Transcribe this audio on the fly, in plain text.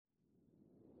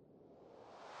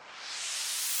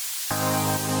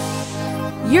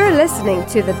You're listening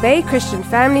to the Bay Christian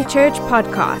Family Church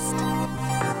podcast.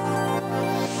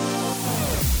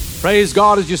 Praise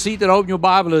God. As you're seated, open your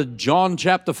Bible to John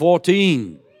chapter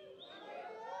 14.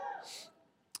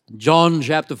 John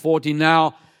chapter 14.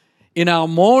 Now, in our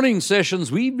morning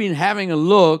sessions, we've been having a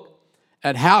look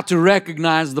at how to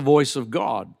recognize the voice of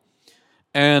God.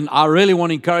 And I really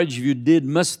want to encourage you, if you did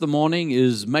miss the morning,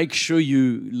 is make sure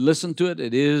you listen to it.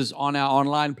 It is on our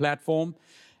online platform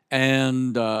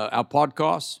and our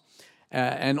podcasts.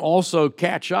 And also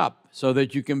catch up so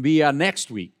that you can be here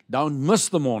next week. Don't miss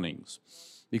the mornings,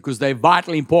 because they're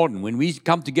vitally important. When we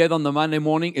come together on the Monday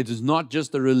morning, it is not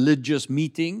just a religious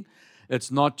meeting.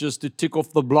 It's not just to tick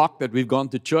off the block that we've gone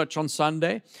to church on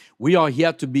Sunday. We are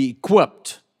here to be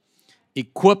equipped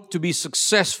to be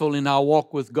successful in our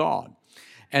walk with God.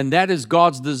 And that is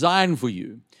God's design for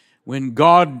you. When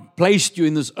God placed you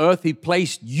in this earth, He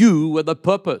placed you with a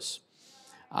purpose.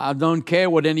 I don't care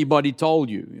what anybody told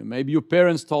you. Maybe your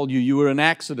parents told you were an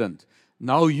accident.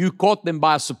 No, you caught them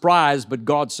by surprise, but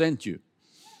God sent you.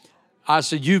 I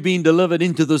said, you've been delivered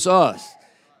into this earth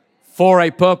for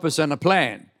a purpose and a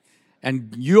plan.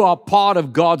 And you are part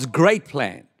of God's great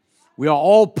plan. We are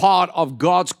all part of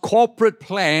God's corporate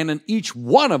plan, and each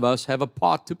one of us have a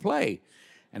part to play.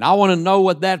 And I want to know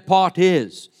what that part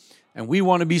is. And we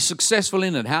want to be successful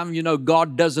in it. How many of you know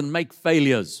God doesn't make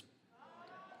failures?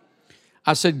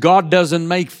 I said, God doesn't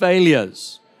make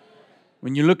failures.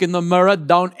 When you look in the mirror,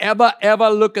 don't ever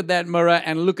look at that mirror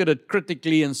and look at it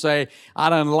critically and say, I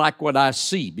don't like what I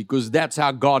see, because that's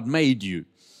how God made you.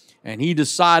 And He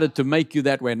decided to make you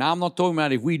that way. Now, I'm not talking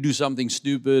about if we do something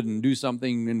stupid and do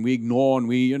something and we ignore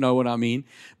and you know what I mean.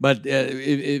 But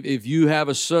if you have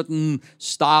a certain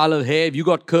style of hair, if you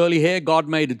got curly hair, God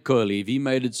made it curly. If He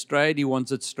made it straight, He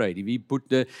wants it straight. If He put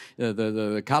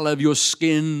the color of your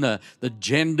skin, the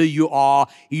gender you are,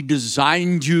 He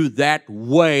designed you that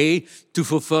way to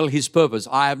fulfill His purpose.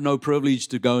 I have no privilege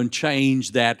to go and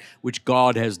change that which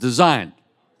God has designed.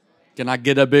 Can I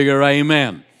get a bigger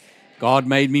amen? God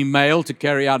made me male to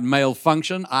carry out male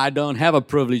function. I don't have a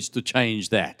privilege to change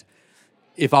that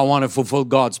if I want to fulfill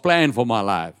God's plan for my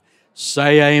life.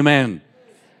 Say amen.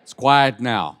 It's quiet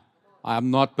now. I am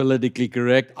not politically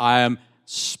correct. I am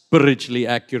spiritually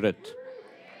accurate.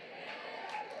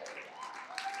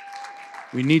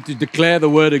 We need to declare the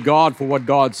Word of God for what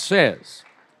God says.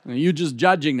 Now, you're just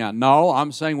judging now. No,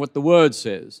 I'm saying what the Word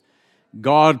says.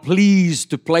 God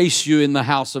pleased to place you in the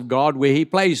house of God where He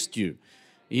placed you.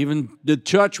 Even the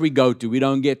church we go to, we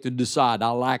don't get to decide, I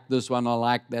like this one, I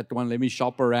like that one, let me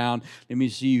shop around, let me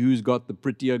see who's got the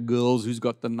prettier girls, who's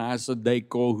got the nicer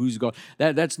decor, who's got...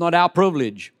 That's not our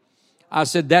privilege. I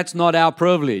said, that's not our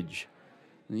privilege.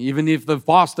 Even if the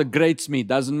pastor grates me,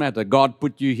 doesn't matter. God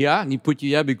put you here, and He put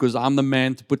you here because I'm the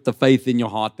man to put the faith in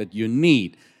your heart that you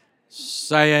need.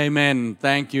 Say amen,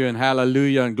 thank you, and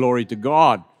hallelujah, and glory to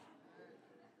God.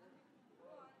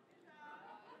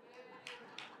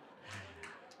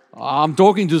 I'm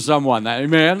talking to someone,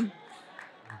 amen.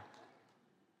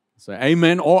 Say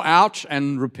amen or ouch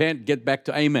and repent, get back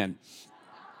to amen.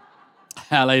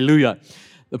 Hallelujah.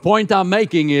 The point I'm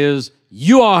making is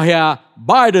you are here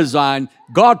by design.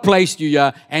 God placed you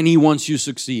here and He wants you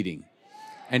succeeding.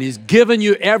 And He's given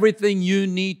you everything you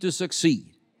need to succeed.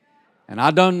 And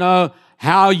I don't know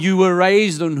how you were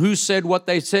raised and who said what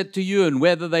they said to you and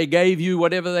whether they gave you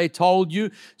whatever they told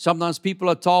you. Sometimes people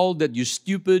are told that you're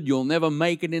stupid, you'll never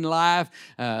make it in life,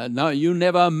 no, you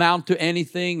never amount to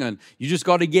anything, and you just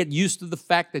got to get used to the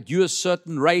fact that you're a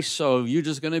certain race, so you're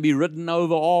just going to be ridden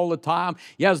over all the time.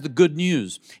 Here's the good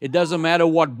news. It doesn't matter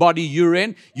what body you're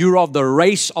in, you're of the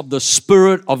race of the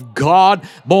Spirit of God,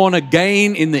 born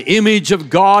again in the image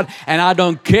of God, and I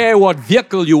don't care what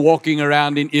vehicle you're walking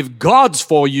around in. If God's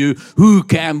for you, who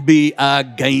can be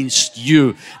against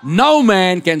you? No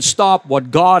man can stop what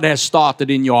God has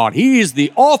started in your heart. He is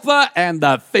the author and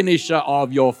the finisher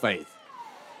of your faith.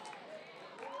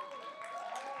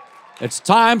 It's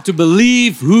time to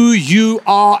believe who you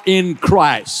are in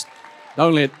Christ.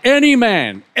 Don't let any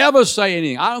man ever say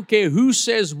anything. I don't care who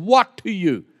says what to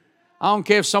you. I don't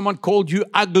care if someone called you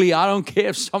ugly. I don't care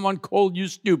if someone called you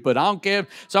stupid. I don't care if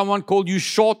someone called you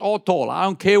short or tall. I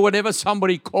don't care whatever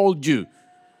somebody called you.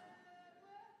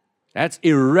 That's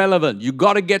irrelevant. You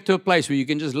got to get to a place where you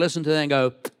can just listen to that and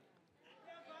go,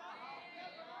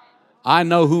 I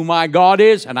know who my God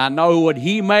is, and I know what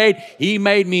He made. He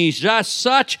made me just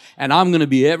such, and I'm going to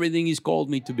be everything He's called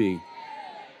me to be.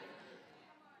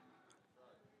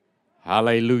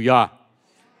 Hallelujah.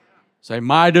 Say,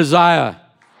 my desire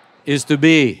is to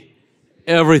be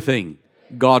everything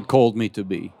God called me to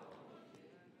be.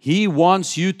 He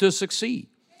wants you to succeed.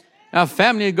 Our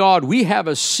family of God, we have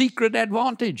a secret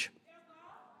advantage.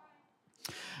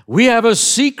 We have a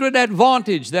secret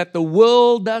advantage that the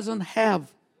world doesn't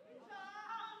have.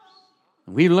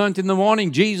 We learned in the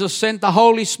morning, Jesus sent the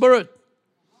Holy Spirit.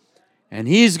 And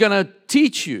He's going to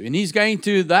teach you. And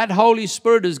that Holy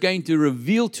Spirit is going to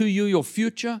reveal to you your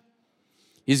future.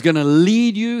 He's going to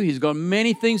lead you. He's got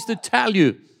many things to tell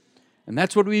you. And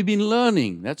that's what we've been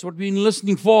learning. That's what we've been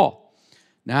listening for.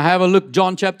 Now have a look,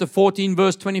 John chapter 14,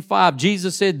 verse 25.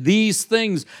 Jesus said, "These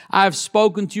things I have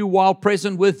spoken to you while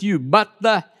present with you, but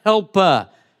the Helper."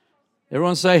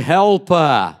 Everyone say,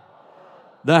 Helper.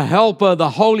 The Helper, the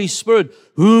Holy Spirit,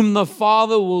 whom the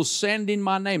Father will send in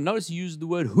my name. Notice He used the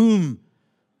word whom.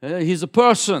 He's a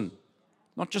person,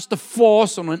 not just a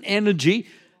force or an energy,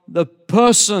 the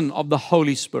person of the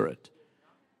Holy Spirit.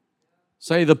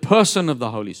 Say, the person of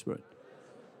the Holy Spirit.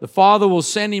 The Father will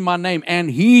send in my name, and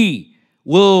He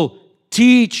will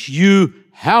teach you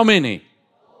how many?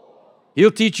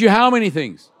 He'll teach you how many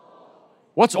things?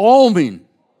 What's all mean?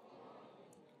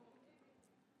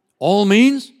 All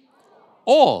means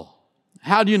all.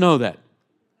 How do you know that?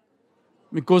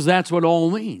 Because that's what all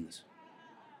means.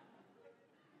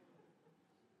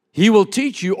 He will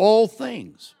teach you all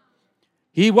things.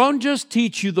 He won't just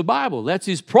teach you the Bible. That's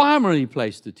His primary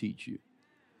place to teach you.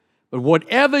 But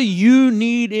whatever you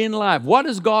need in life, what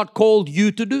has God called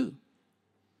you to do?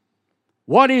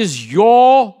 What is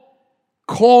your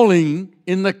calling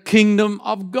in the kingdom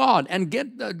of God? And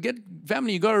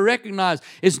family, you got to recognize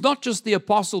it's not just the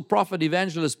apostle, prophet,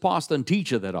 evangelist, pastor, and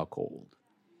teacher that are called.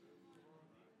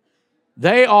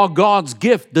 They are God's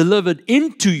gift delivered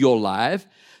into your life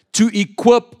to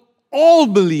equip all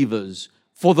believers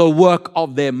for the work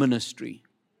of their ministry.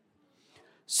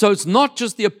 So it's not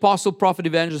just the apostle, prophet,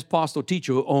 evangelist, pastor, or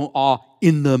teacher who are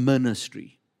in the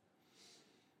ministry.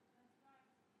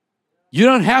 You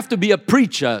don't have to be a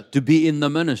preacher to be in the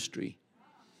ministry.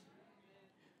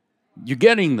 You're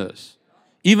getting this?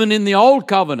 Even in the old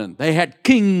covenant, they had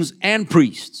kings and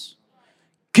priests.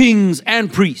 Kings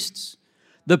and priests.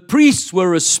 The priests were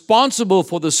responsible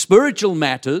for the spiritual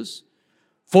matters,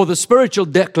 for the spiritual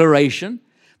declaration,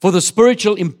 for the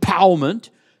spiritual empowerment,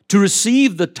 to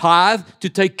receive the tithe, to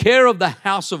take care of the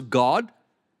house of God.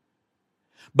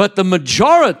 But the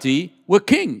majority were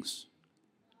kings.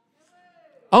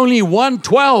 Only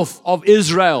 1/12 of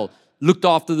Israel looked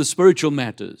after the spiritual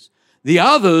matters. The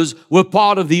others were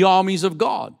part of the armies of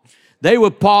God. They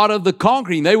were part of the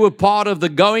conquering. They were part of the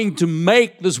going to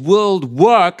make this world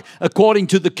work according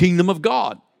to the kingdom of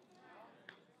God.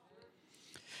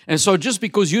 And so just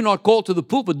because you're not called to the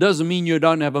pulpit doesn't mean you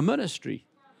don't have a ministry.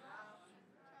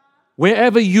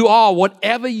 Wherever you are,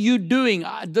 whatever you're doing,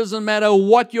 it doesn't matter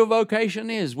what your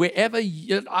vocation is.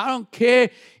 I don't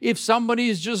care if somebody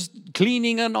is just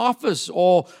cleaning an office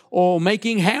or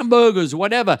making hamburgers,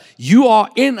 whatever. You are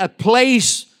in a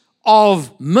place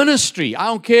of ministry. I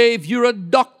don't care if you're a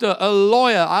doctor, a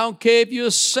lawyer. I don't care if you're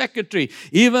a secretary,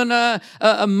 even a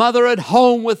mother at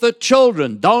home with her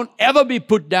children. Don't ever be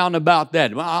put down about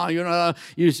that. Well,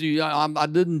 you see, I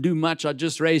didn't do much. I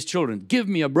just raised children. Give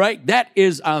me a break. That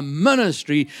is a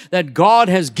ministry that God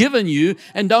has given you,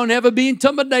 and don't ever be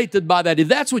intimidated by that. If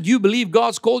that's what you believe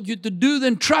God's called you to do,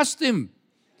 then trust Him.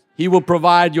 He will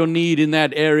provide your need in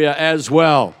that area as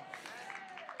well.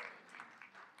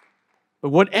 But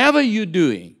whatever you're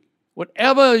doing,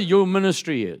 whatever your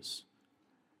ministry is,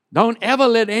 don't ever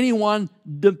let anyone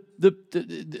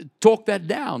talk that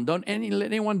down. Don't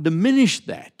let anyone diminish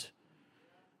that.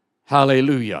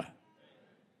 Hallelujah.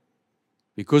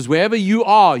 Because wherever you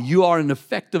are an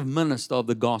effective minister of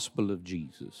the gospel of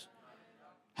Jesus.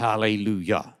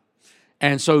 Hallelujah.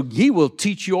 And so He will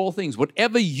teach you all things.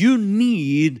 Whatever you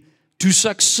need to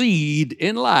succeed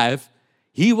in life,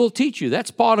 He will teach you. That's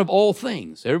part of all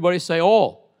things. Everybody say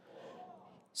all.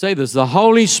 Say this, the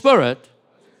Holy Spirit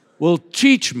will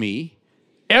teach me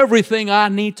everything I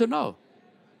need to know.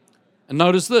 And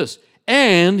notice this,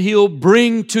 and He'll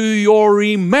bring to your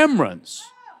remembrance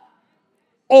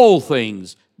all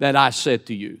things that I said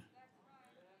to you.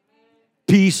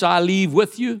 Peace I leave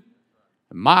with you,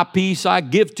 and my peace I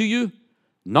give to you.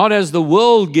 Not as the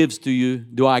world gives to you,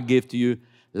 do I give to you.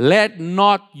 Let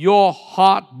not your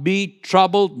heart be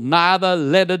troubled, neither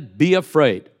let it be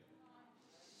afraid.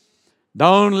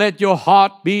 Don't let your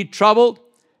heart be troubled,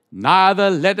 neither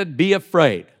let it be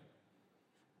afraid.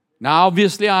 Now,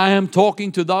 obviously, I am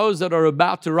talking to those that are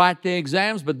about to write their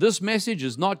exams, but this message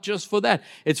is not just for that.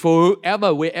 It's for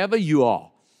whoever, wherever you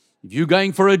are. If you're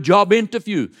going for a job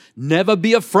interview, never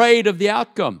be afraid of the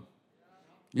outcome.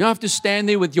 You don't have to stand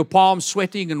there with your palms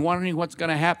sweating and wondering what's going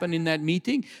to happen in that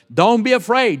meeting. Don't be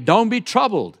afraid. Don't be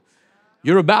troubled.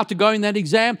 You're about to go in that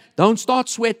exam. Don't start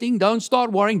sweating. Don't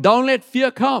start worrying. Don't let fear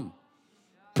come.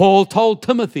 Paul told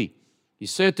Timothy, he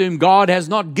said to him, God has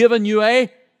not given you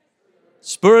a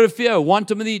spirit of fear.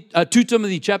 2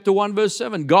 Timothy chapter 1 verse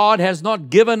 7. God has not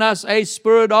given us a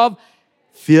spirit of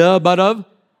fear, but of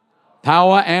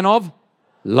power and of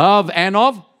love and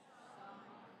of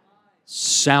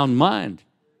sound mind.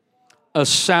 A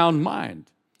sound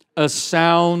mind. A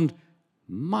sound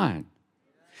mind.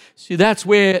 See, that's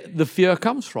where the fear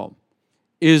comes from,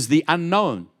 is the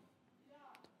unknown.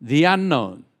 The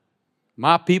unknown.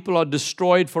 My people are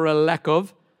destroyed for a lack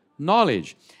of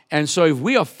knowledge. And so if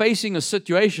we are facing a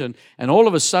situation and all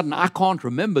of a sudden I can't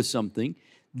remember something,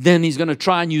 then he's going to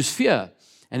try and use fear.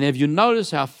 And have you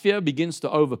noticed how fear begins to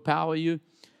overpower you?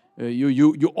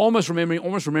 You're almost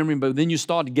remembering, but then you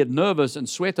start to get nervous and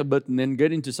sweat a bit and then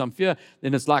get into some fear.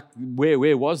 Then it's like,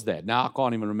 where was that? Now I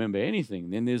can't even remember anything.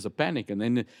 Then there's a panic. And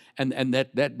then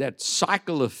that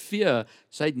cycle of fear,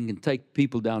 Satan can take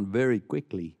people down very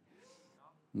quickly.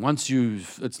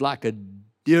 It's like a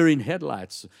deer in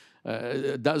headlights.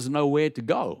 It doesn't know where to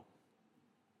go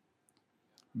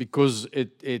because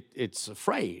it's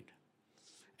afraid.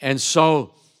 And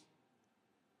so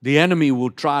the enemy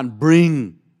will try and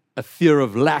bring a fear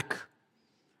of lack,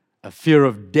 a fear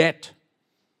of debt,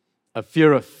 a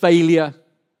fear of failure,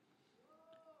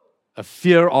 a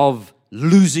fear of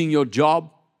losing your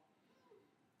job.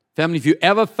 Family, if you're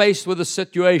ever faced with a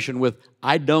situation with,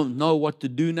 I don't know what to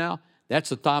do now, that's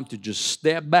the time to just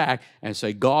step back and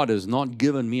say, God has not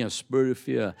given me a spirit of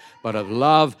fear, but of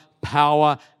love,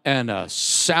 power, and a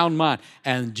sound mind.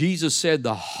 And Jesus said,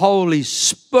 the Holy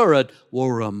Spirit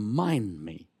will remind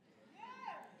me.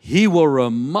 He will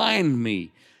remind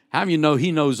me. How do you know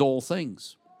He knows all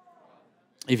things?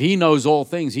 If He knows all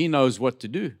things, He knows what to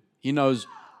do. He knows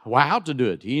how to do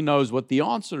it. He knows what the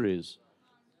answer is.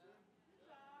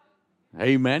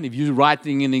 Amen. If you're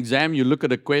writing an exam, you look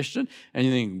at a question and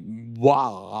you think,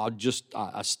 wow,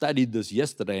 I studied this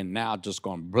yesterday and now I've just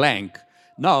gone blank.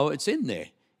 No, it's in there.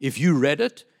 If you read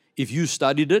it, if you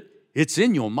studied it, it's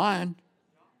in your mind.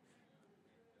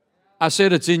 I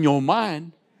said it's in your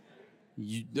mind.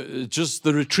 Just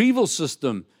the retrieval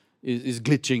system is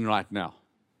glitching right now.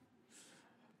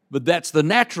 But that's the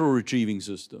natural retrieving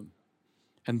system.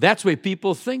 And that's where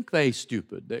people think they're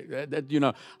stupid.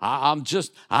 I'm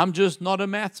just not a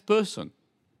maths person.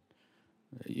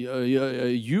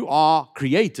 You are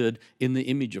created in the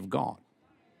image of God.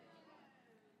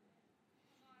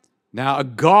 Now, a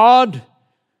God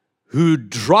who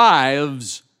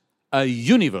drives a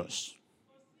universe.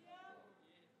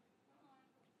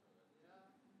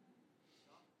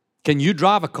 Can you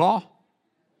drive a car?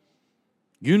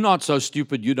 You're not so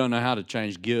stupid you don't know how to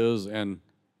change gears and...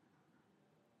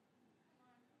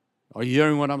 Are you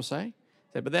hearing what I'm saying?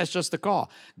 But that's just a car.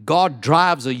 God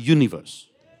drives a universe.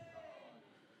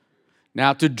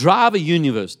 Now, to drive a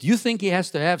universe, do you think He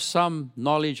has to have some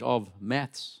knowledge of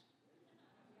maths?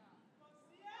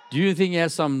 Do you think He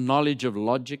has some knowledge of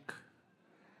logic?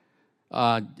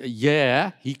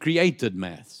 Yeah, He created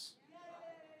maths.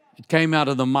 It came out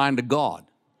of the mind of God.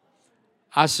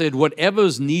 I said,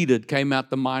 whatever's needed came out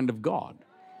the mind of God.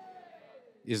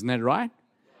 Isn't that right?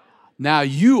 Now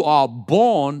you are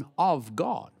born of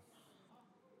God.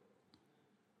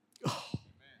 Oh.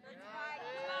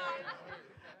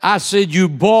 I said, you're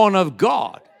born of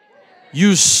God.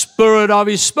 You spirit of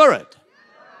His Spirit.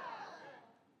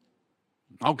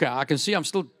 Okay, I can see I'm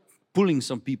still pulling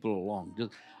some people along.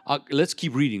 Let's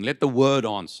keep reading. Let the Word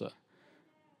answer.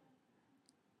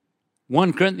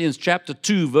 1 Corinthians chapter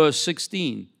 2, verse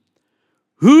 16.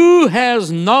 Who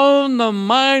has known the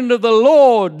mind of the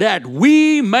Lord that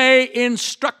we may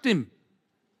instruct him?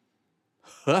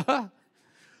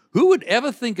 Who would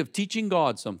ever think of teaching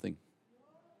God something?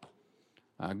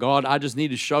 God, I just need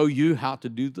to show you how to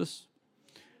do this.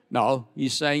 No,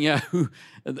 He's saying,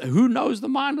 who knows the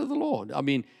mind of the Lord? I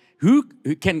mean, who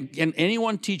can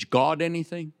anyone teach God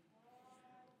anything?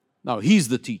 No, He's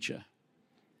the teacher.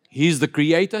 He's the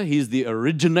creator. He's the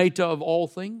originator of all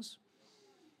things.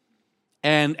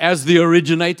 And as the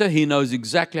originator, He knows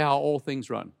exactly how all things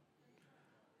run.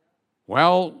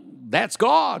 Well, that's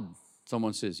God.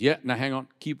 Someone says, yeah, now hang on,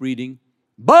 keep reading.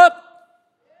 But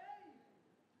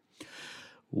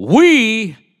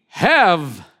we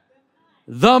have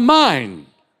the mind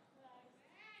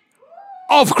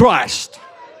of Christ.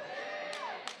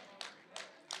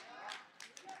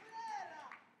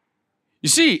 You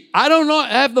see, I don't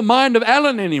have the mind of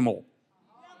Allan anymore.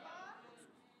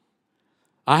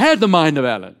 I had the mind of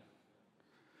Allan.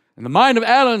 And the mind of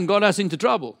Allan got us into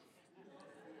trouble.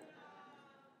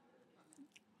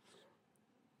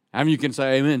 How many of you can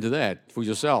say amen to that for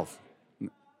yourself?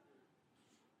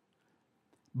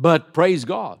 But praise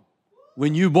God,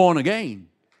 when you're born again,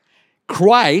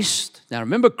 Christ, now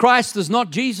remember, Christ is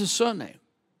not Jesus' surname.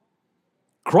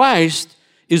 Christ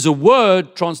is a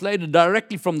word translated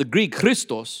directly from the Greek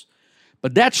Christos,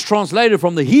 but that's translated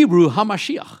from the Hebrew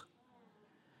Hamashiach.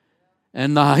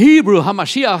 And the Hebrew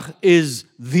Hamashiach is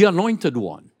the anointed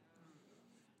one.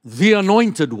 The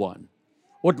anointed one.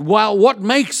 What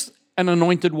makes an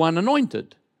anointed one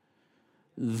anointed?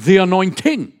 The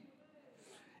anointing.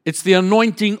 It's the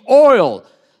anointing oil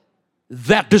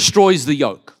that destroys the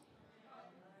yoke.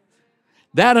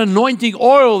 That anointing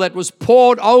oil that was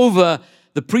poured over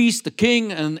the priest, the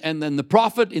king, and then the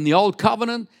prophet in the old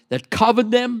covenant that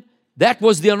covered them, that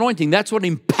was the anointing. That's what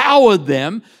empowered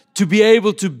them to be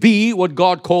able to be what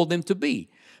God called them to be.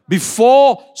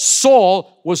 Before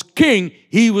Saul was king,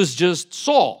 he was just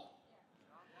Saul.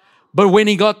 But when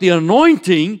he got the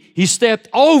anointing, he stepped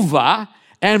over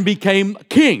and became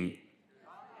king.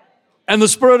 And the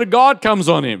Spirit of God comes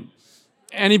on him.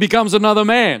 And he becomes another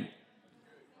man.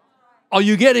 Are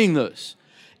you getting this?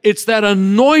 It's that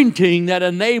anointing that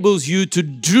enables you to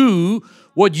do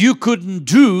what you couldn't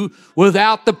do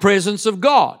without the presence of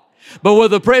God. But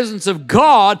with the presence of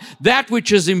God, that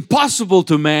which is impossible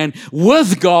to man,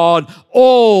 with God,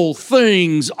 all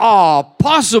things are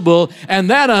possible. And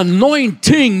that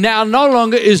anointing now no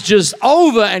longer is just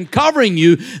over and covering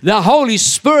you. The Holy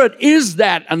Spirit is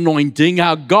that anointing.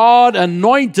 How God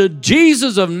anointed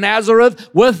Jesus of Nazareth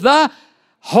with the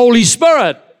Holy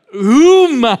Spirit,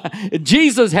 whom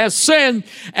Jesus has sent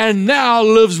and now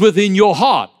lives within your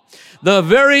heart. The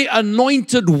very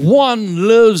anointed one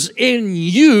lives in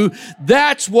you.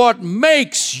 That's what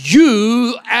makes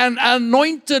you an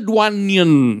anointed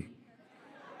one.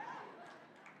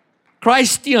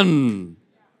 Christian.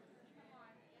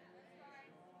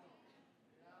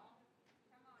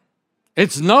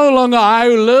 It's no longer I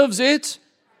who lives, it's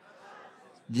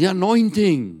the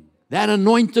anointing. That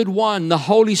anointed one, the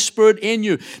Holy Spirit in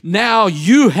you. Now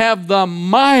you have the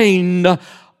mind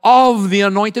of the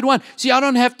anointed one. See, I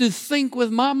don't have to think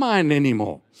with my mind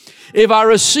anymore. If I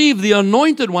receive the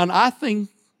anointed one, I think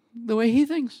the way he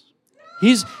thinks.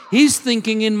 He's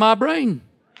thinking in my brain.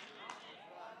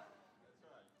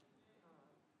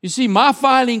 You see, my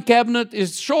filing cabinet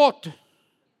is short.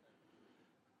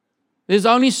 There's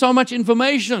only so much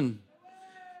information.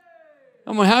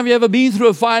 I mean, have you ever been through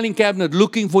a filing cabinet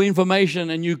looking for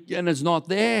information and it's not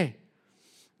there?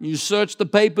 You search the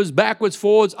papers backwards,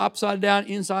 forwards, upside down,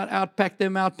 inside out, pack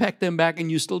them back,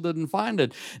 and you still didn't find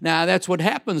it. Now, that's what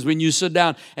happens when you sit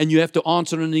down and you have to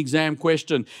answer an exam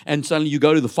question, and suddenly you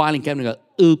go to the filing cabinet and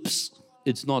go, oops,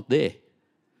 it's not there.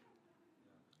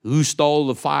 Who stole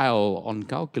the file on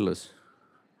calculus?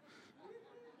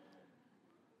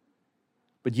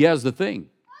 But here's the thing.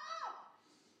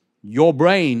 Your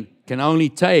brain can only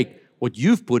take what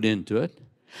you've put into it.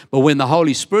 But when the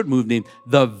Holy Spirit moved in,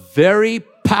 the very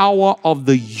power of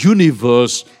the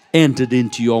universe entered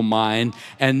into your mind,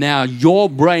 and now your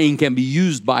brain can be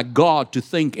used by God to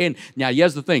think in. Now,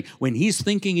 here's the thing. When He's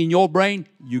thinking in your brain,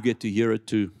 you get to hear it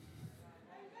too.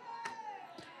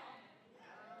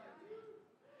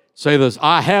 Say this,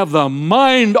 I have the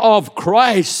mind of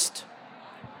Christ.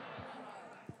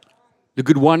 Look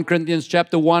at 1 Corinthians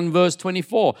chapter 1, verse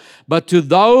 24. But to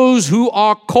those who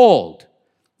are called,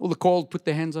 all the called, put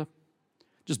their hands up.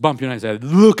 Just bump your nose and say,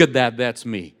 look at that, that's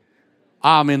me.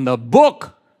 I'm in the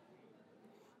book.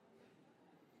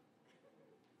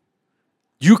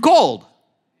 You called.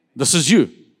 This is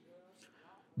you.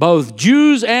 Both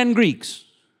Jews and Greeks.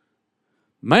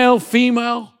 Male,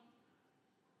 female,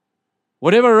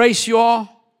 whatever race you are.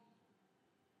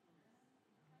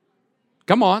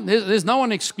 Come on, there's no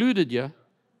one excluded here.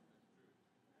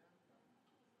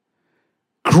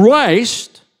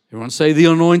 Christ, everyone say the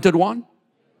anointed one.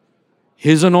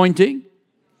 His anointing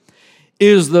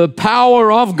is the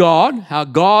power of God, how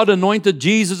God anointed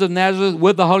Jesus of Nazareth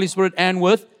with the Holy Spirit and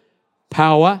with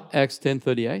power, Acts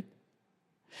 10:38.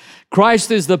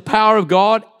 Christ is the power of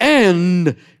God,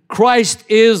 and Christ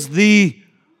is the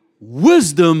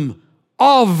wisdom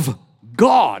of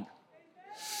God.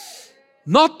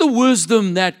 Not the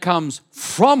wisdom that comes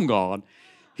from God.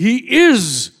 He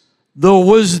is the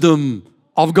wisdom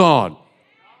of God.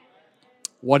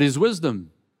 What is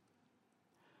wisdom?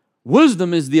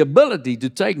 Wisdom is the ability to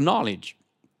take knowledge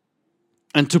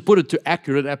and to put it to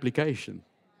accurate application.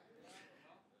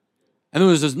 In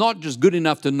other words, it's not just good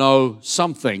enough to know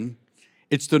something,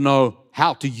 it's to know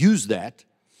how to use that.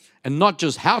 And not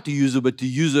just how to use it, but to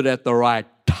use it at the right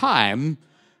time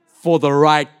for the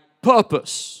right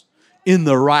purpose, in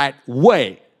the right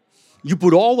way. You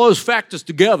put all those factors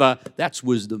together, that's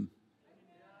wisdom.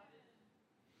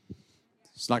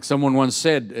 It's like someone once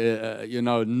said,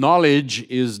 knowledge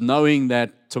is knowing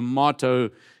that tomato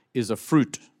is a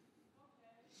fruit.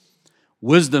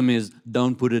 Wisdom is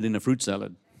don't put it in a fruit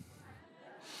salad.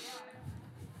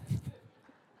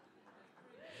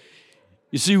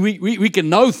 You see, we can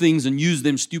know things and use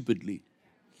them stupidly.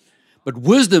 But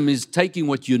wisdom is taking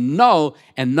what you know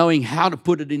and knowing how to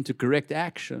put it into correct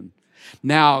action.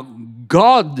 Now,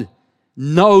 God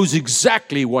knows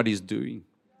exactly what He's doing.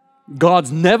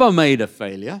 God's never made a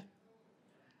failure.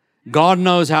 God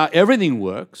knows how everything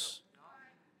works.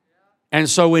 And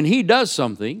so when He does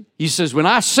something, He says, when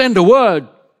I send a word,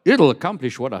 it'll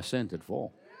accomplish what I sent it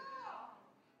for.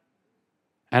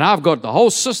 And I've got the whole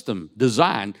system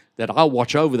designed that I'll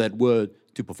watch over that word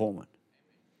to perform it.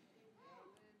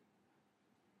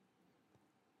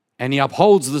 And He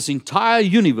upholds this entire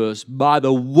universe by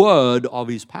the word of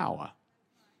His power.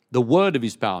 The word of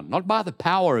His power. Not by the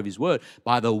power of His word,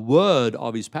 by the word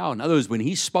of His power. In other words, when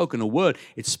He's spoken a word,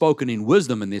 it's spoken in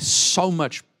wisdom, and there's so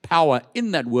much power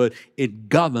in that word, it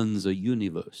governs a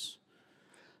universe.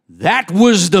 That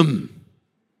wisdom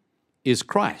is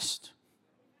Christ.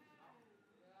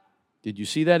 Did you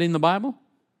see that in the Bible?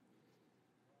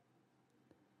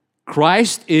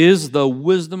 Christ is the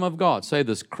wisdom of God. Say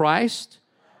this, Christ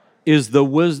is the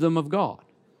wisdom of God.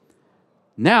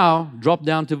 Now, drop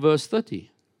down to verse 30.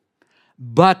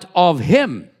 But of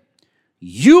Him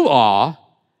you are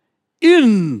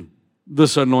in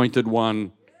this anointed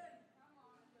one,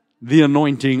 the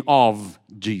anointing of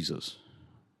Jesus.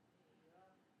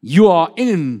 You are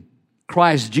in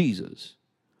Christ Jesus,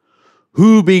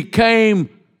 who became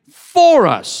for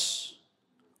us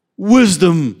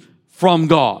wisdom from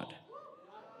God,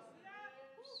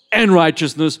 and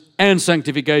righteousness, and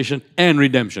sanctification, and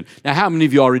redemption. Now, how many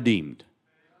of you are redeemed?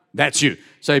 That's you.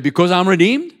 Say, because I'm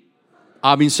redeemed,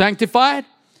 I've been sanctified,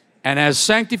 and as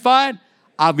sanctified,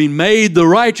 I've been made the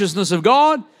righteousness of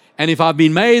God, and if I've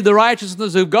been made the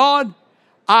righteousness of God,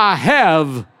 I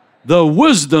have the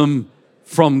wisdom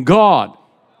from God.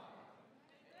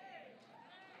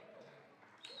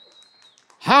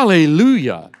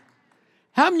 Hallelujah.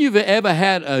 How many of you have ever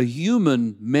had a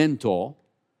human mentor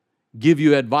give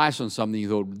you advice on something you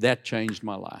thought, that changed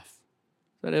my life?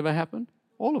 Has that ever happened?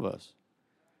 All of us.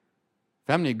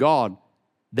 Family of God,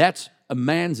 that's a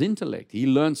man's intellect. He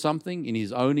learned something in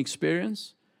his own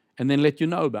experience and then let you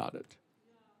know about it.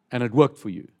 And it worked for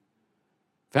you.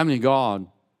 Family of God,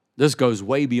 this goes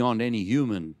way beyond any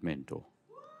human mentor.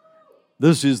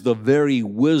 This is the very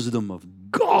wisdom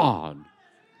of God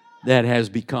that has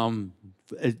become,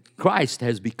 Christ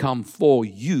has become for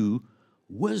you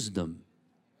wisdom.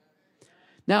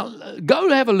 Now, go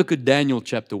have a look at Daniel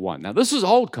chapter 1. Now, this is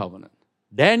Old Covenant.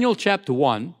 Daniel chapter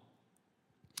 1.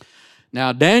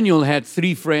 Now, Daniel had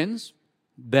 3 friends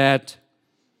that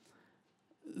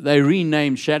they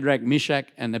renamed Shadrach, Meshach,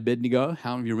 and Abednego.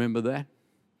 How many of you remember that?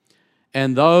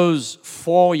 And those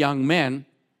 4 young men,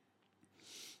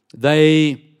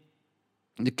 the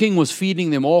king was feeding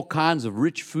them all kinds of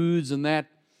rich foods and that.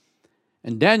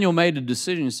 And Daniel made a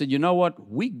decision and said, you know what,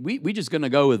 we're just going to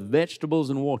go with vegetables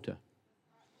and water.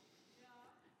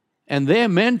 And their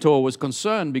mentor was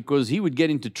concerned because he would get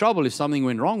into trouble if something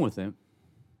went wrong with them,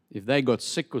 if they got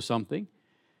sick or something.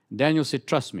 Daniel said,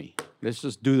 trust me, let's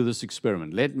just do this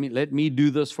experiment. Let me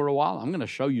do this for a while. I'm going to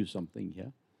show you something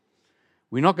here.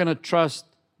 We're not going to trust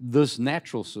this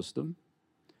natural system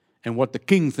and what the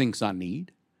king thinks I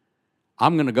need.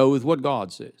 I'm going to go with what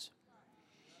God says.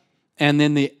 And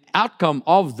then the outcome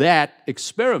of that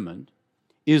experiment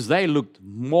is they looked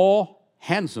more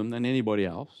handsome than anybody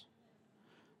else.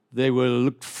 They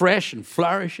looked fresh and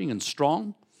flourishing and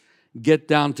strong. Get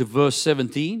down to verse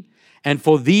 17. And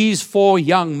for these 4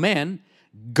 young men,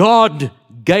 God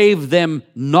gave them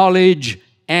knowledge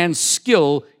and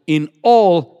skill in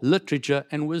all literature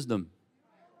and wisdom.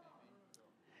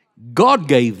 God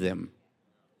gave them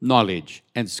knowledge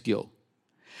and skill.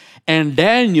 And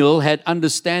Daniel had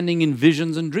understanding in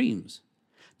visions and dreams.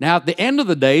 Now, at the end of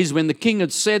the days, when the king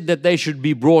had said that they should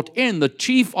be brought in, the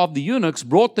chief of the eunuchs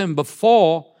brought them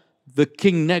before the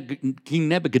King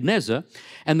Nebuchadnezzar,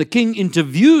 and the king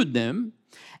interviewed them,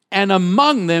 and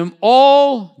among them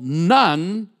all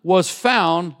none was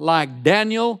found like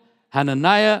Daniel,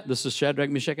 Hananiah, this is Shadrach,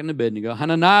 Meshach, and Abednego,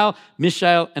 Hananiah,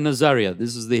 Mishael, and Azariah.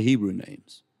 This is their Hebrew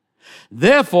names.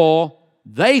 Therefore,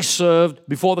 they served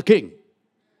before the king.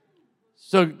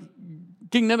 So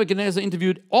King Nebuchadnezzar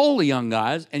interviewed all the young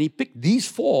guys, and he picked these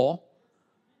 4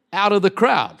 out of the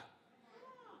crowd.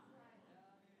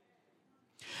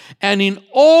 And in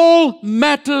all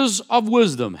matters of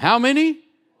wisdom, how many?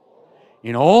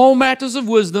 In all matters of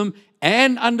wisdom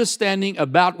and understanding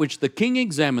about which the king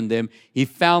examined them, he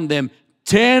found them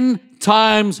 10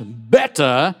 times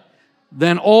better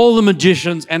than all the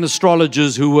magicians and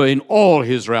astrologers who were in all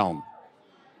his realm.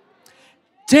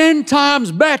 10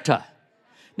 times better.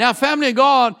 Now, family of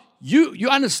God, you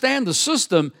understand the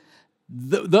system.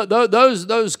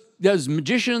 Those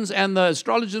magicians and the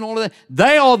astrologers and all of that,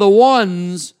 they are the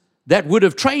ones that would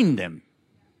have trained them.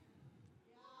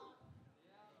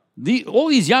 All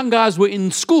these young guys were in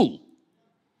school.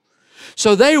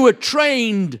 So they were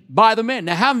trained by the men.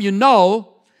 Now, how do you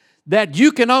know that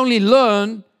you can only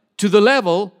learn to the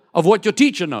level of what your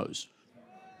teacher knows?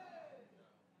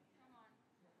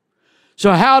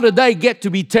 So how did they get to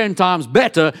be 10 times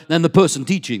better than the person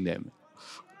teaching them?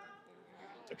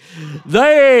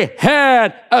 They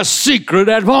had a secret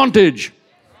advantage.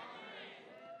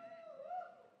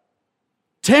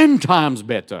 10 times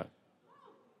better.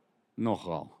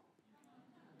 Nogal.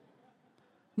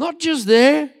 Not just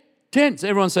there. 10.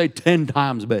 Everyone say 10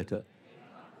 times better.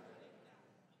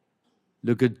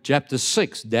 Look at chapter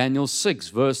 6, Daniel 6,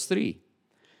 verse 3.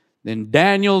 Then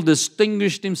Daniel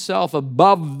distinguished himself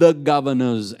above the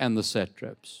governors and the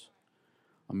satraps.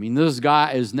 I mean, this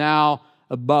guy is now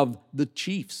above the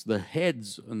chiefs, the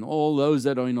heads, and all those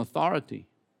that are in authority.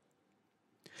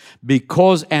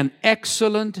 Because an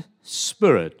excellent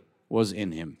spirit was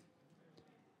in him.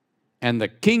 And the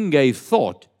king gave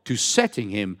thought to setting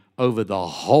him over the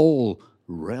whole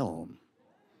realm.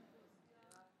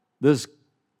 This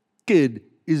kid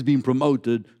is being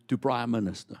promoted to prime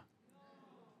minister.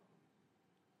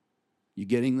 You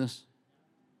getting this?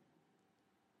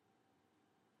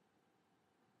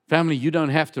 Family, you don't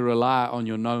have to rely on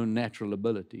your known natural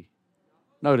ability.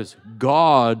 Notice,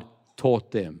 God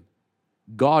taught them.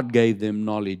 God gave them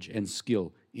knowledge and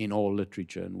skill in all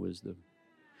literature and wisdom.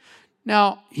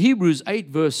 Now, Hebrews 8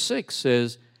 verse 6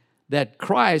 says that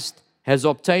Christ has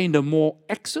obtained a more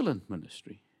excellent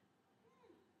ministry.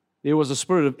 There was a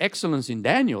spirit of excellence in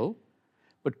Daniel,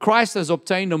 but Christ has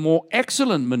obtained a more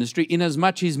excellent ministry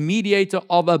inasmuch he is mediator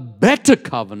of a better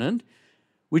covenant,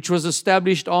 which was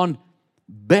established on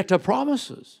better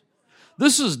promises.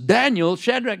 This is Daniel,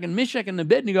 Shadrach, and Meshach, and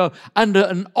Abednego under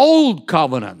an old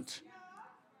covenant.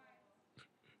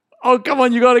 Oh, come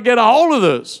on, you got to get a hold of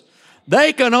this.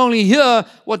 They can only hear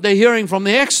what they're hearing from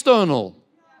the external.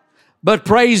 But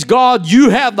praise God, you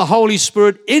have the Holy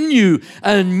Spirit in you,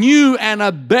 a new and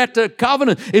a better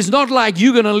covenant. It's not like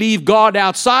you're going to leave God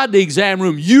outside the exam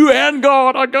room. You and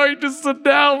God are going to sit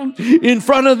down in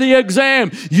front of the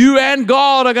exam. You and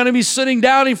God are going to be sitting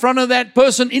down in front of that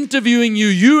person interviewing you.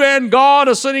 You and God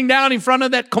are sitting down in front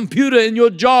of that computer in your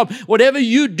job. Whatever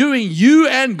you're doing, you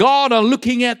and God are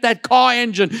looking at that car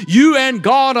engine. You and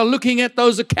God are looking at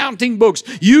those accounting books.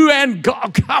 You and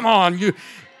God, come on, you.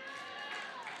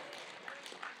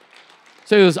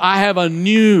 Says, I have a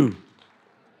new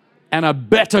and a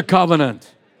better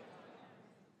covenant.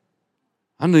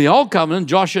 Under the old covenant,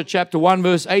 Joshua chapter 1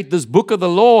 verse 8, this book of the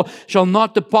law shall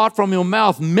not depart from your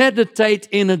mouth. Meditate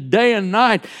in it day and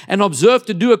night and observe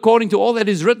to do according to all that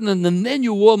is written, and then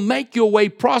you will make your way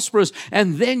prosperous,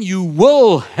 and then you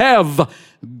will have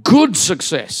good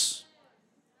success.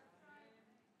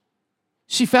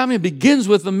 See, family, it begins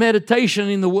with the meditation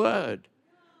in the Word.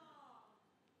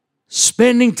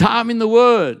 Spending time in the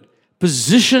Word,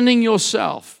 positioning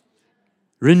yourself,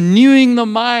 renewing the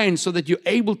mind so that you're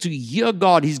able to hear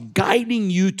God. He's guiding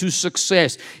you to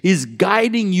success. He's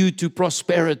guiding you to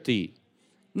prosperity.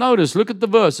 Notice, look at the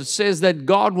verse. It says that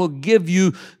God will give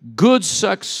you good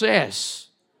success.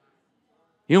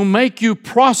 He'll make you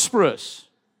prosperous.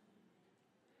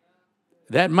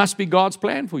 That must be God's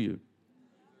plan for you.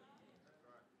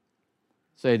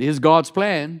 Say, it is God's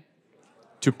plan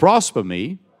to prosper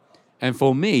me and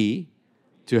for me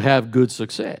to have good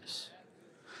success.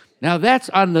 Now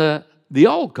that's under the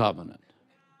old covenant.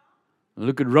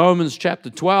 Look at Romans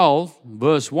chapter 12,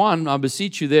 verse 1. I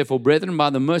beseech you therefore, brethren, by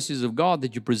the mercies of God,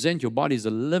 that you present your bodies a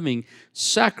living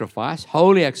sacrifice,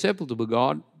 wholly acceptable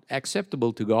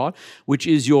to God, which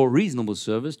is your reasonable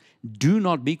service. Do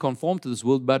not be conformed to this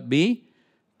world, but be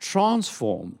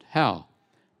transformed. How?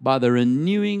 By the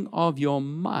renewing of your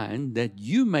mind, that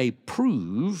you may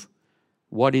prove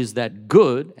what is that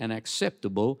good and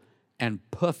acceptable and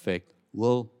perfect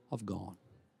will of God.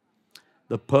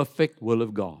 The perfect will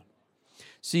of God.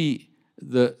 See,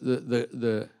 you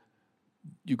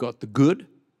got the good,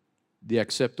 the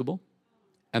acceptable,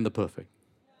 and the perfect.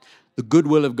 The good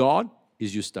will of God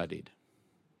is you studied.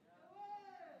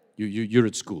 You're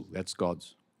at school. That's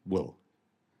God's will.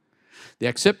 The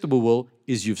acceptable will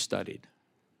is you've studied.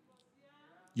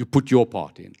 You put your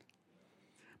part in.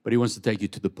 But He wants to take you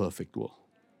to the perfect will.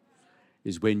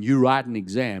 Is when you write an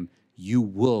exam, you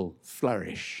will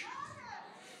flourish.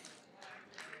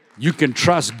 You can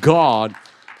trust God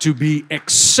to be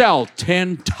excel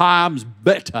 10 times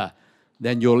better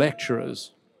than your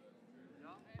lecturers.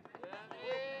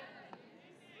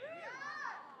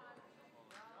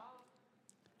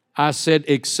 I said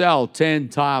excel 10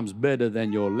 times better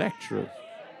than your lecturers.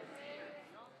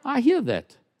 I hear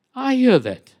that. I hear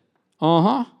that.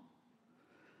 Uh-huh.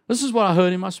 This is what I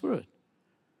heard in my spirit.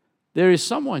 There is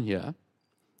someone here,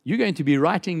 you're going to be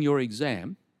writing your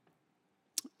exam,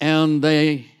 and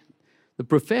the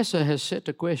professor has set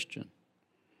a question.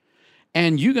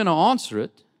 And you're going to answer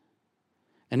it,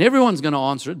 and everyone's going to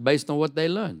answer it based on what they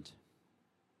learned.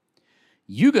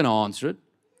 You're going to answer it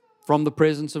from the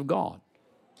presence of God.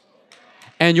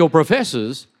 And your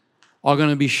professors are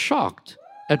going to be shocked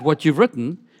at what you've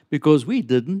written because we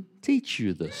didn't teach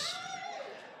you this.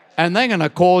 And they're going to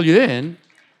call you in,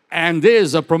 and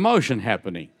there's a promotion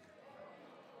happening.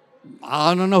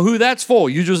 I don't know who that's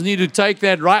for. You just need to take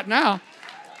that right now.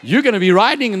 You're going to be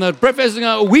writing, and the professor's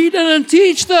going to go, we didn't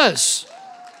teach this.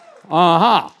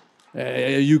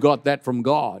 You got that from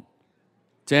God.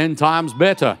 10 times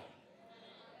better.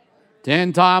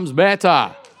 10 times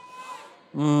better.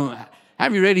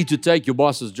 Have you ready to take your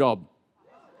boss's job?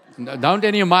 Don't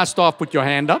any of my staff put your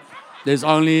hand up. There's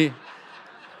only...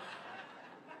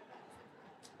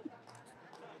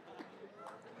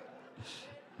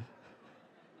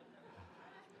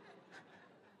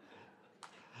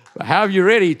 How are you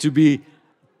ready to be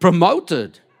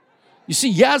promoted? You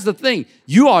see, here's the thing.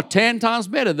 You are 10 times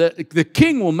better. The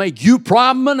king will make you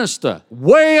prime minister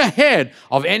way ahead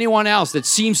of anyone else that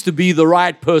seems to be the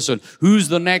right person. Who's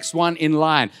the next one in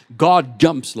line? God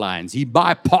jumps lines. He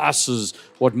bypasses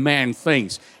what man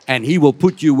thinks, and he will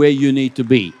put you where you need to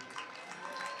be.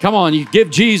 Come on, you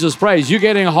give Jesus praise. You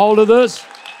getting a hold of this?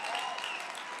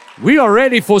 We are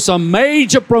ready for some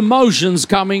major promotions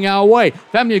coming our way.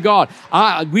 Family of God,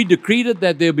 we decreed it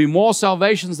that there'll be more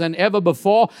salvations than ever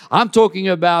before. I'm talking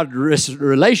about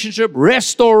relationship,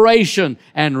 restoration,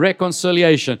 and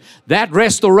reconciliation. That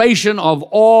restoration of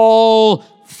all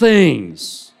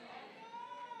things.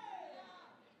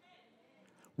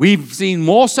 We've seen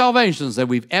more salvations than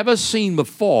we've ever seen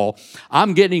before.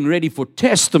 I'm getting ready for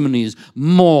testimonies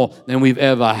more than we've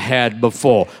ever had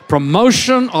before.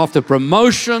 Promotion after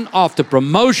promotion after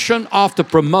promotion after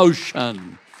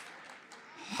promotion.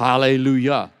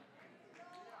 Hallelujah.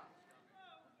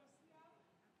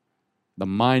 The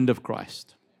mind of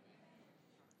Christ.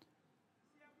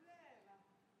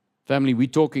 Family, we're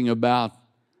talking about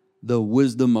the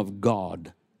wisdom of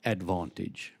God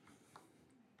advantage.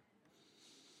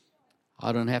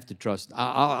 I don't have to trust.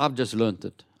 I've just learned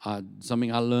it.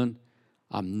 Something I learned.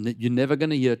 You're never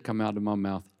going to hear it come out of my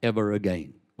mouth ever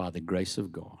again by the grace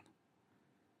of God.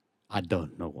 I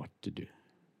don't know what to do.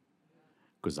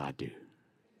 Because I do.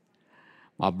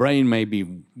 My brain may be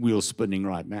wheel spinning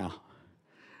right now.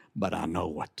 But I know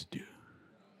what to do.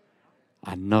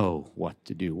 I know what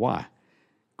to do. Why?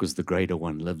 Because the greater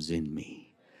one lives in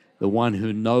me. The one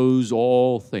who knows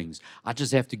all things. I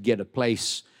just have to get a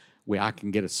place where I can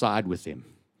get aside with him.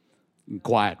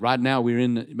 Quiet. Right now we're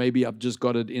maybe I've just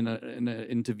got it in an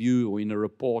interview or in a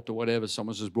report or whatever.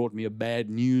 Someone's just brought me a bad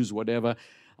news, whatever.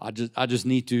 I just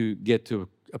need to get to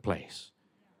a place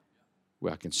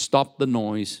where I can stop the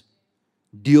noise,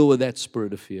 deal with that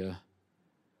spirit of fear,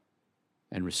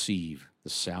 and receive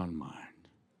the sound mind.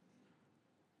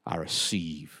 I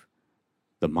receive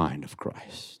the mind of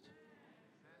Christ.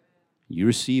 You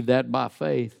receive that by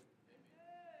faith.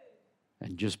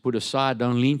 And just put aside,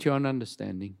 don't lean to your own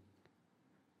understanding.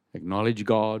 Acknowledge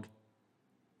God.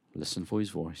 Listen for his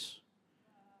voice.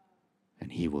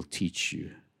 And he will teach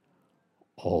you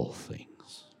all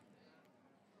things.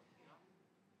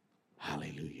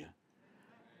 Hallelujah.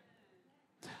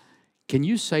 Can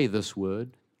you say this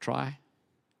word? Try.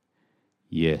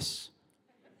 Yes.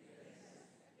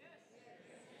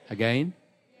 Again?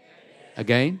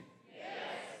 Again?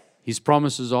 His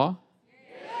promises are?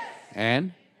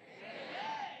 And?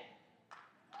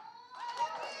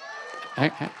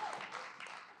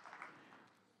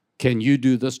 Can you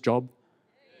do this job?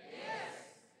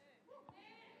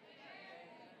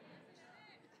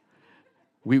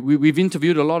 We've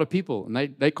interviewed a lot of people,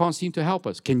 and they can't seem to help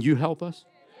us. Can you help us?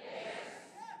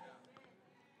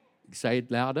 Say it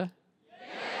louder.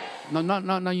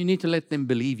 No, you need to let them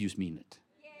believe you mean it.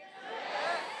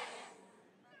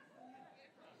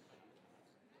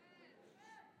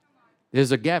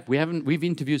 There's a gap. We've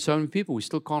interviewed so many people. We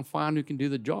still can't find who can do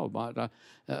the job.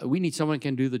 We need someone who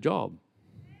can do the job.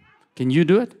 Can you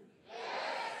do it?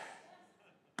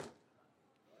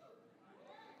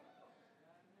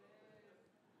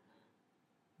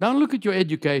 Don't look at your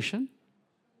education.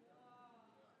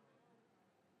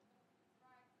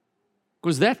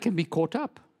 Because that can be caught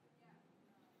up.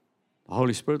 The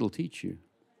Holy Spirit will teach you.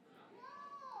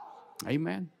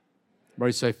 Amen.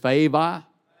 Everybody say favor.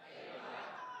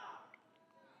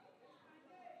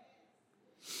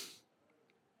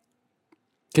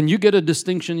 Can you get a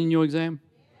distinction in your exam?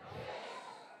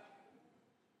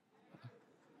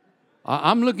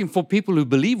 I'm looking for people who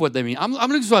believe what they mean. I'm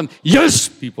looking for some yes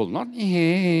people, not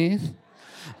yes.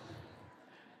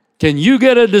 Can you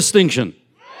get a distinction?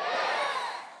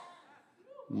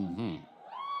 Mm-hmm.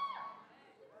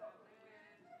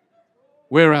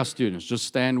 Where are our students? Just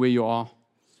stand where you are.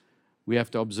 We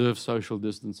have to observe social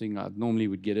distancing. I normally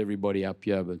would get everybody up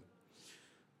here, but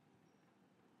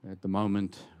at the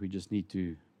moment, we just need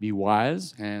to be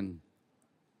wise, and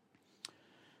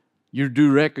you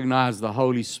do recognize the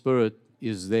Holy Spirit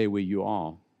is there where you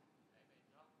are.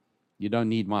 You don't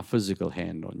need my physical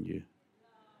hand on you.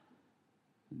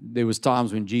 There was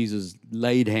times when Jesus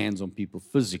laid hands on people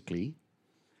physically,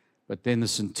 but then the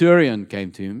centurion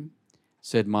came to him,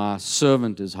 said, my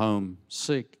servant is home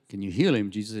sick. Can you heal him?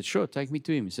 Jesus said, sure, take me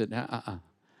to him. He said,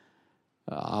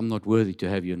 I'm not worthy to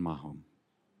have you in my home.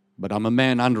 But I'm a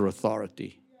man under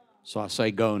authority. So I say,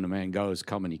 go, and the man goes,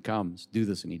 come, and he comes. Do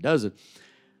this, and he does it.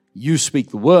 You speak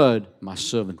the word, my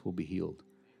servant will be healed.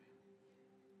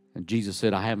 And Jesus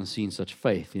said, I haven't seen such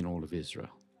faith in all of Israel.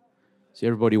 See,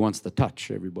 everybody wants to touch.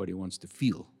 Everybody wants to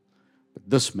feel. But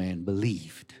this man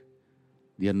believed.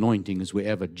 The anointing is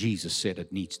wherever Jesus said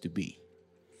it needs to be.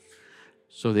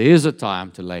 So there is a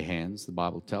time to lay hands. The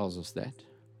Bible tells us that.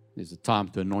 There's a time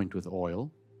to anoint with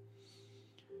oil.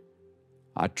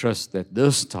 I trust that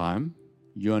this time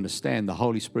you understand the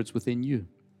Holy Spirit's within you.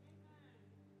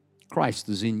 Christ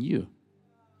is in you.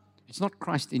 It's not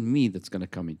Christ in me that's going to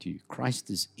come into you. Christ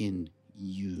is in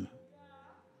you.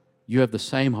 You have the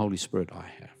same Holy Spirit I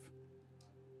have.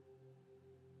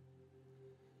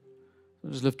 So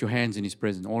just lift your hands in His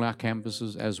presence. All our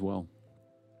campuses as well.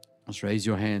 Just raise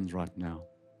your hands right now.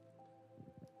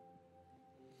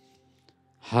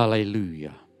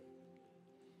 Hallelujah.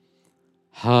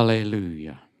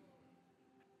 Hallelujah.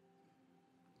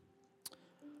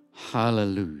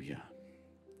 Hallelujah.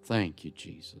 Thank you,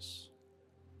 Jesus.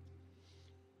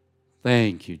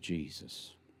 Thank you,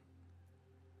 Jesus.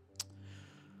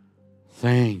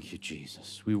 Thank you,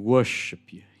 Jesus. We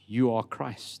worship you. You are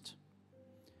Christ.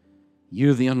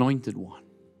 You're the anointed one.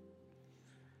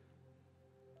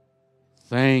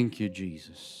 Thank you,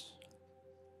 Jesus.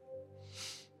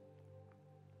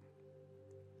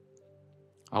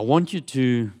 I want you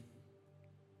to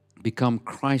become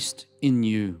Christ in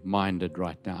you minded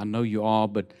right now. I know you are,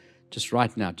 but just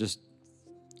right now, just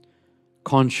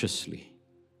consciously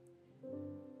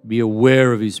be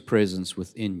aware of His presence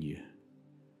within you.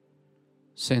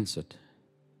 Sense it.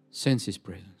 Sense His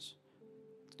presence.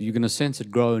 You're going to sense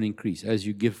it grow and increase as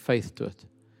you give faith to it.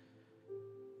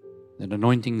 That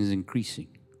anointing is increasing.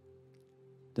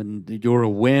 Then your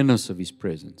awareness of His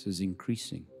presence is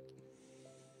increasing.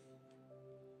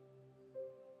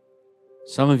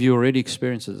 Some of you already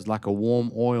experience it. It's like a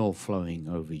warm oil flowing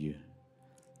over you.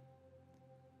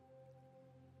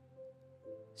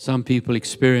 Some people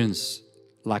experience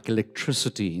like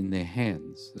electricity in their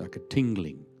hands, like a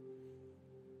tingling.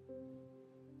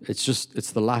 It's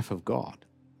the life of God.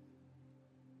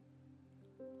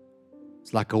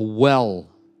 It's like a well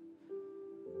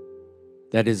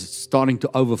that is starting to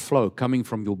overflow, coming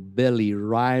from your belly,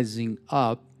 rising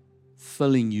up,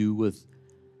 filling you with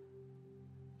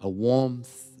a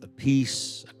warmth, a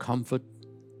peace, a comfort.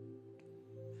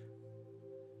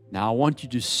 Now I want you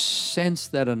to sense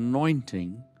that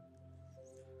anointing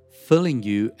filling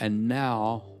you and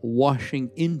now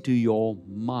washing into your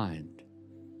mind.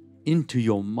 Into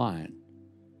your mind.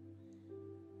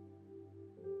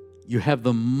 You have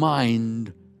the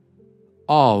mind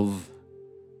of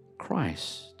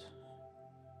Christ.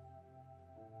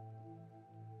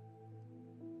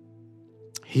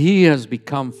 He has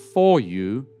become for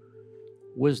you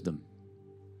wisdom.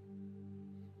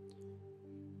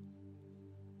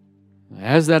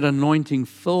 As that anointing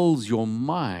fills your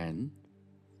mind,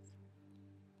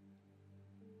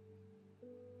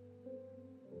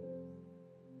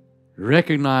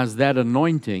 recognize that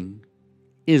anointing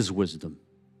is wisdom.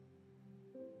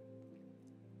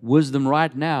 Wisdom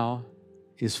right now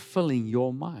is filling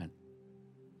your mind.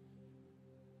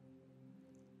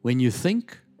 When you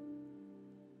think,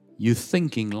 you're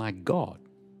thinking like God.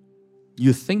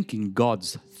 You're thinking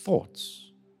God's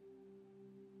thoughts.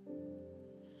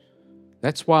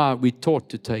 That's why we're taught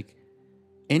to take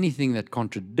anything that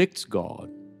contradicts God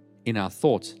in our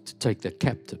thoughts, to take that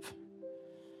captive.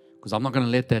 Because I'm not going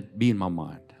to let that be in my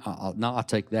mind. Now I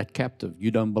take that captive.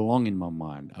 You don't belong in my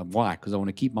mind. Why? Because I want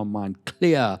to keep my mind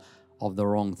clear of the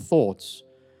wrong thoughts.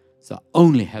 So I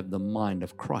only have the mind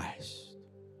of Christ.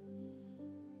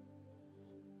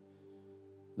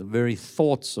 The very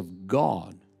thoughts of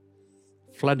God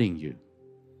flooding you.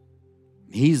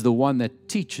 He's the one that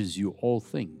teaches you all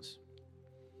things.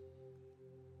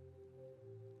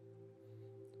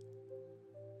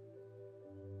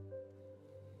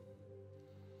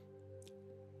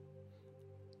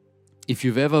 If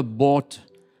you've ever bought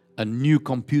a new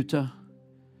computer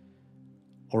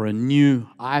or a new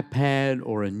iPad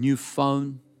or a new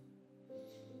phone,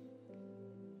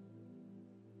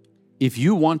 if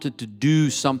you wanted to do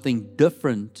something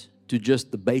different to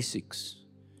just the basics,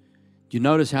 you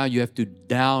notice how you have to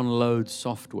download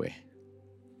software.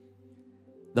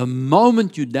 The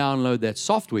moment you download that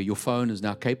software, your phone is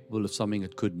now capable of something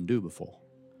it couldn't do before.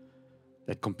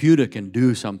 That computer can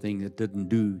do something it didn't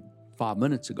do 5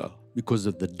 minutes ago because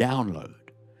of the download.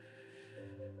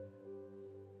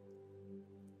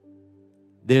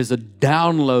 There's a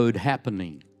download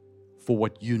happening for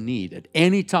what you need. At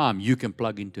any time, you can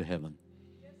plug into heaven.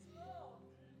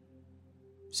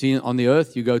 See, on the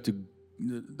earth, you go to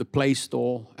the Play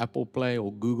Store, Apple Play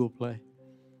or Google Play.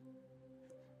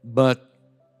 But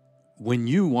when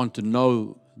you want to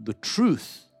know the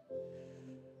truth,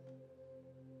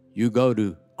 you go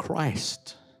to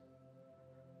Christ.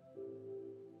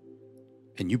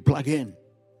 And you plug in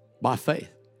by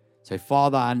faith. Say,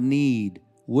 Father, I need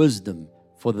wisdom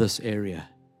for this area.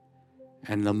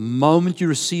 And the moment you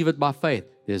receive it by faith,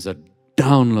 there's a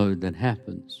download that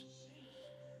happens.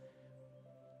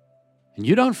 And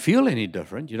you don't feel any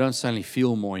different. You don't suddenly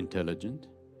feel more intelligent.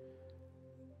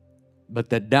 But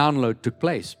that download took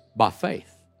place by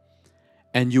faith.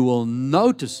 And you will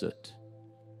notice it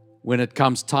when it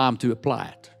comes time to apply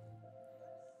it.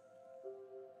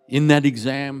 In that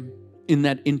exam, in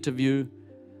that interview,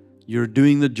 you're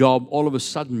doing the job, all of a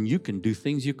sudden you can do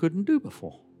things you couldn't do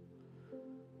before.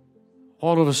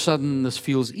 All of a sudden this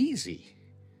feels easy,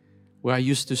 where I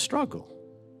used to struggle.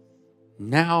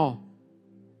 Now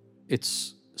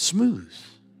it's smooth.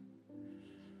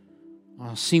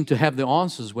 I seem to have the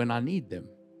answers when I need them.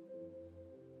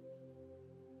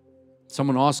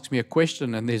 Someone asks me a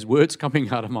question and there's words coming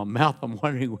out of my mouth. I'm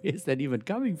wondering, where's that even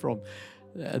coming from?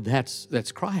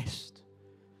 That's Christ.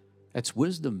 That's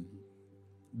wisdom.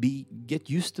 Get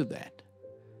used to that.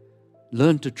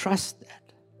 Learn to trust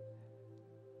that.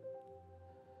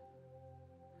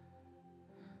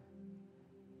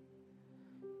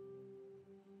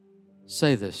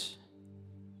 Say this.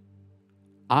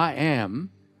 I am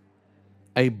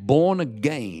a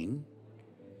born-again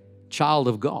child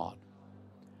of God,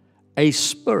 a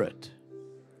spirit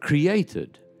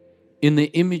created in the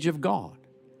image of God.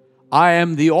 I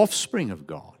am the offspring of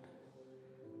God.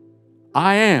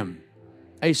 I am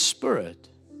a spirit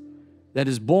that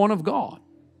is born of God.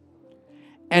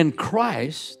 And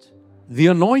Christ, the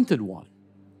anointed one,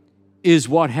 is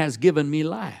what has given me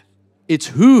life. It's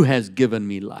who has given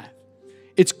me life.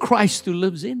 It's Christ who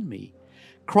lives in me.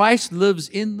 Christ lives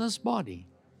in this body,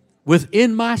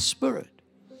 within my spirit,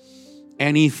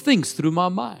 and He thinks through my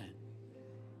mind.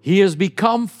 He has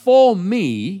become for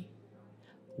me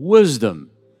wisdom.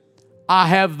 I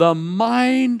have the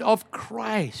mind of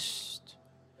Christ.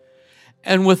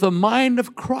 And with the mind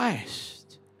of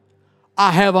Christ,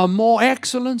 I have a more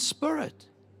excellent spirit.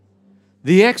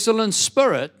 The excellent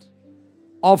spirit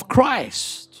of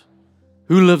Christ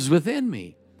who lives within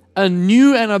me. A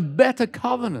new and a better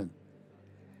covenant.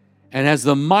 And as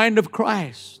the mind of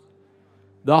Christ,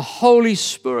 the Holy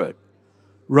Spirit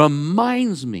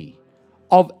reminds me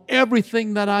of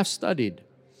everything that I've studied,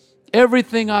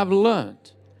 everything I've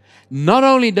learned. Not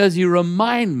only does He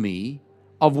remind me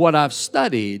of what I've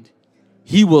studied,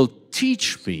 He will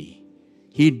teach me.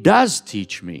 He does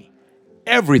teach me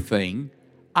everything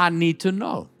I need to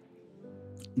know.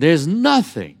 There's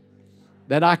nothing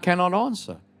that I cannot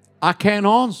answer. I can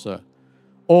answer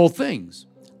all things.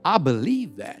 I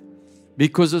believe that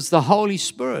because it's the Holy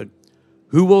Spirit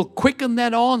who will quicken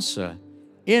that answer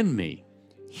in me.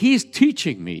 He's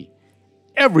teaching me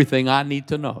everything I need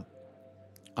to know.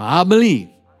 I believe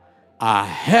I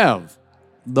have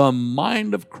the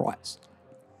mind of Christ.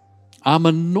 I'm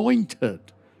anointed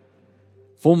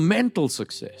for mental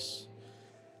success.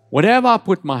 Whatever I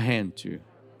put my hand to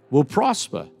will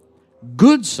prosper.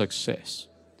 Good success.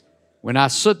 When I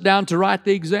sit down to write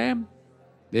the exam,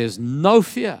 there's no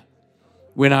fear.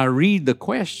 When I read the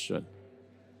question,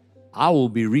 I will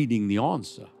be reading the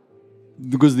answer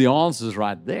because the answer is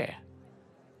right there.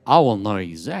 I will know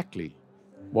exactly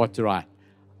what to write.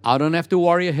 I don't have to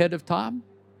worry ahead of time.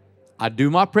 I do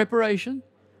my preparation.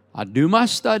 I do my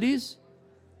studies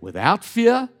without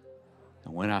fear,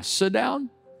 and when I sit down,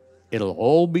 it'll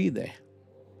all be there.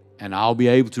 And I'll be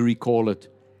able to recall it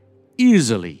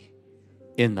easily.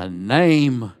 In the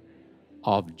name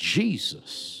of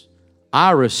Jesus,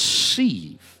 I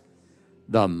receive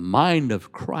the mind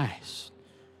of Christ.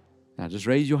 Now just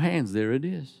raise your hands. There it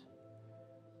is.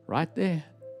 Right there.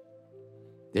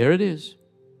 There it is.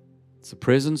 It's the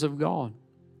presence of God.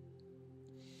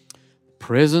 The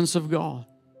presence of God.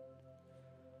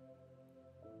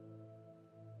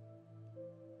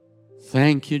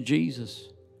 Thank you, Jesus.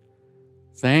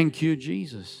 Thank you,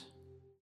 Jesus.